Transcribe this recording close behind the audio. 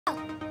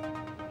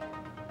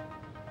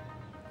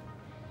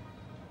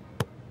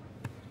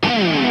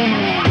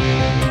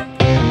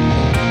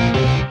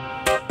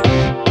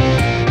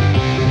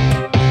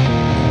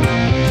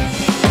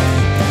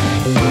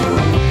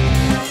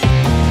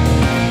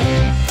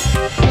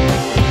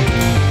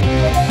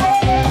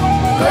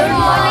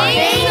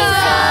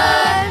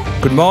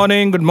Good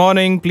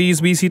morning.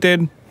 Please be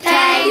seated.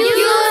 Thank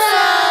you,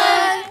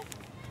 sir.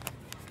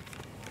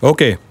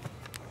 Okay.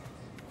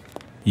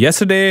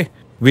 Yesterday,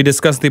 we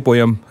discussed the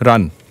poem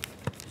Run.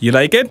 You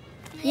like it?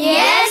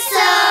 Yes,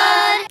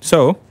 sir.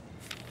 So,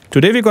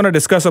 today we're going to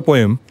discuss a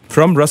poem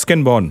from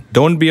Ruskin Bond,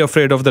 Don't Be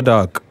Afraid of the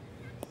Dark.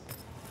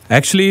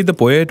 Actually, the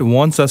poet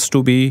wants us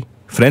to be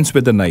friends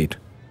with the night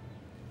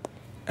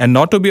and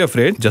not to be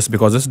afraid just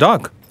because it's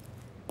dark.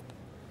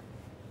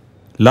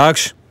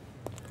 Laksh,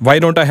 why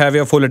don't I have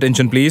your full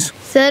attention, please?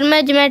 Sir,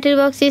 my geometry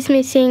box is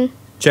missing.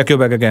 Check your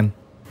bag again.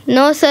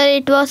 No, sir,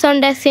 it was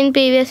on desk in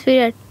previous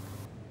period.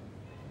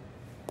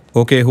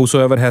 Okay,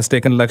 whosoever has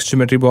taken Laksh's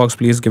geometry box,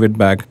 please give it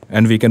back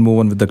and we can move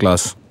on with the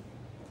class.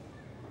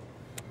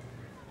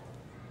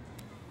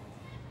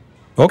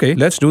 Okay,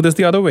 let's do this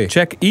the other way.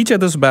 Check each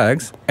other's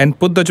bags and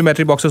put the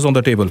geometry boxes on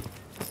the table.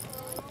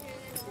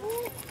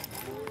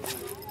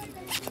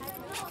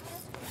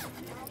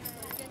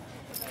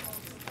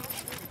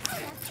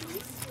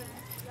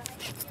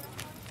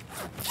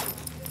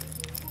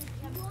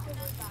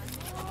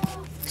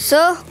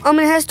 Sir,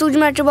 Amin has 2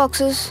 geometry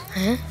boxes.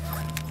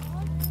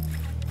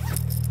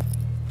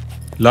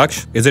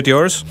 Laksh, is it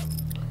yours?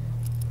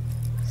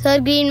 Sir,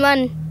 green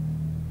one.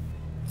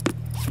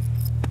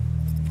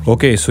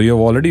 Okay, so you've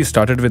already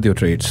started with your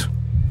trades.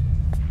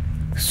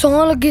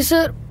 सौ लगी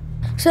sir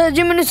sir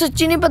जी मैंने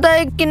सच्ची नहीं पता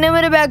है किन्ने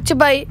मेरे bag च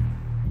पाई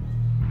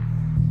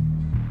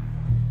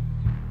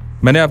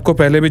मैंने आपको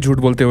पहले भी झूठ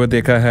बोलते हुए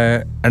देखा है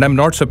and I am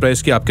not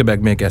surprise कि आपके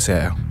बैग में कैसे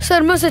आया.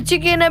 सर मैं सच्ची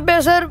कहना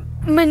पे सर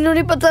मैंने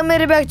नहीं पता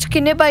मेरे बैग च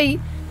किन्ने पाई.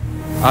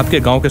 आपके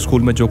गांव के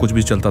स्कूल में जो कुछ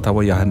भी चलता था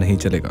वो यहाँ नहीं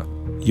चलेगा.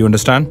 You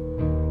understand?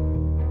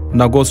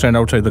 Now go stand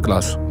outside the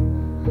class.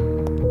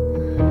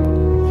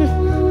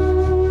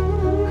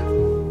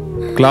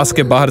 Class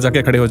के बाहर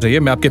जाके खड़े हो जाइए.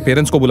 मैं आपके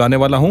पेरेंट्स को बुलाने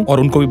वाला हूँ और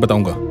उनको भी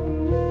बताऊंगा.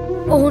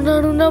 ओ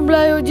नानू ना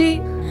बुलायो जी,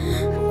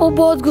 वो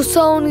बहुत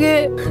गुस्सा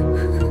होंगे.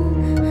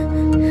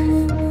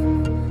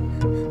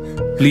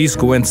 Please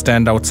go and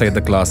stand outside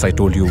the class. I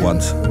told you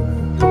once.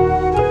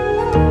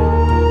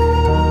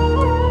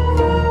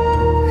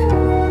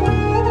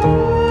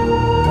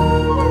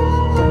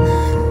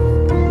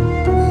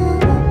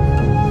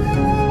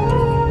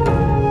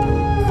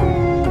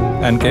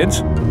 And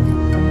kids,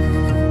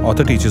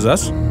 author teaches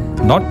us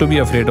not to be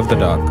afraid of the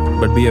dark,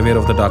 but be aware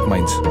of the dark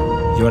minds.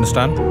 You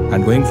understand?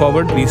 And going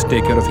forward, please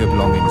take care of your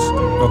belongings.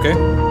 Okay?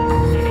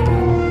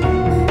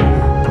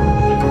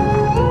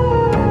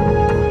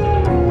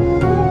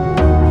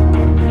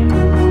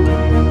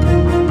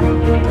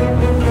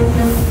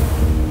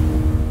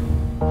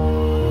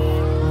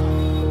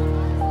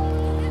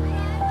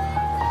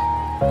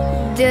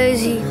 There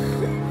is he.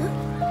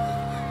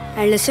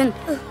 And listen,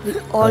 we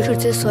all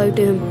should say sorry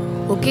to him.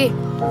 Okay?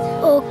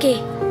 Okay.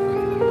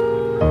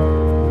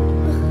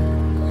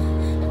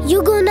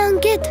 You go now,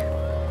 Ankit.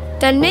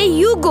 Tanmay,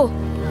 you go.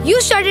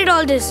 You started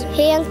all this.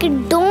 Hey, Ankit,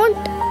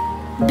 don't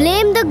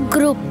blame the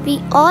group.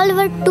 We all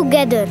work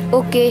together.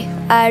 Okay,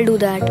 I'll do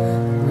that.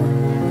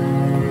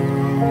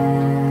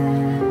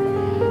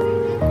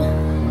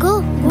 Go.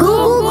 Go.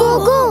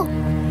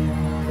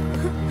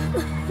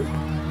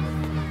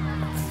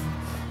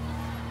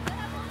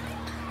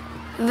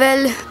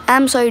 Well,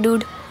 I'm sorry,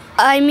 dude.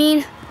 I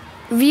mean,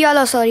 we all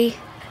are sorry.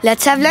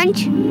 Let's have lunch.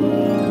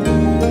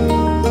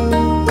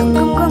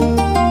 Come.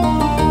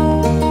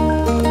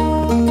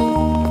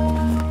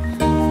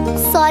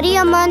 Sorry,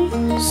 Aman.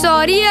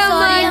 Sorry,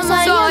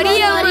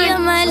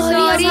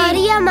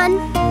 Aman.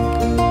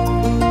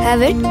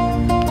 Have it.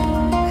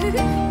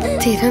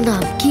 तेरा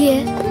नाम की है?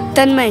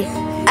 Tanmay.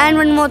 And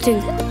one more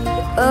thing.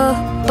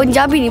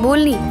 Punjabi नहीं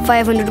बोलनी.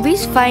 500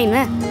 rupees fine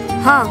है.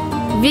 हाँ,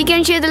 we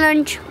can share the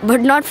lunch,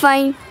 but not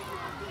fine.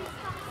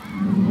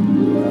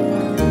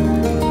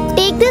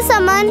 Take this,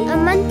 Aman.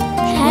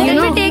 You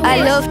know, I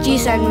love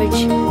cheese sandwich.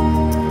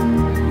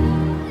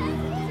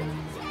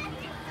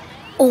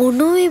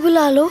 ओनो भी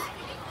बुला लो.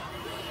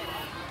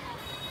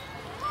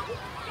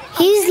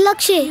 He's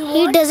Lakshya.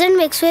 He doesn't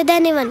mix with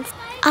anyone.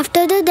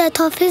 After the death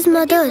of his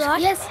mother.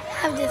 Yes,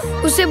 have this.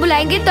 उसे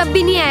बुलाएंगे तब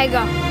भी नहीं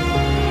आएगा.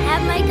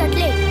 Have my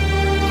cutlet.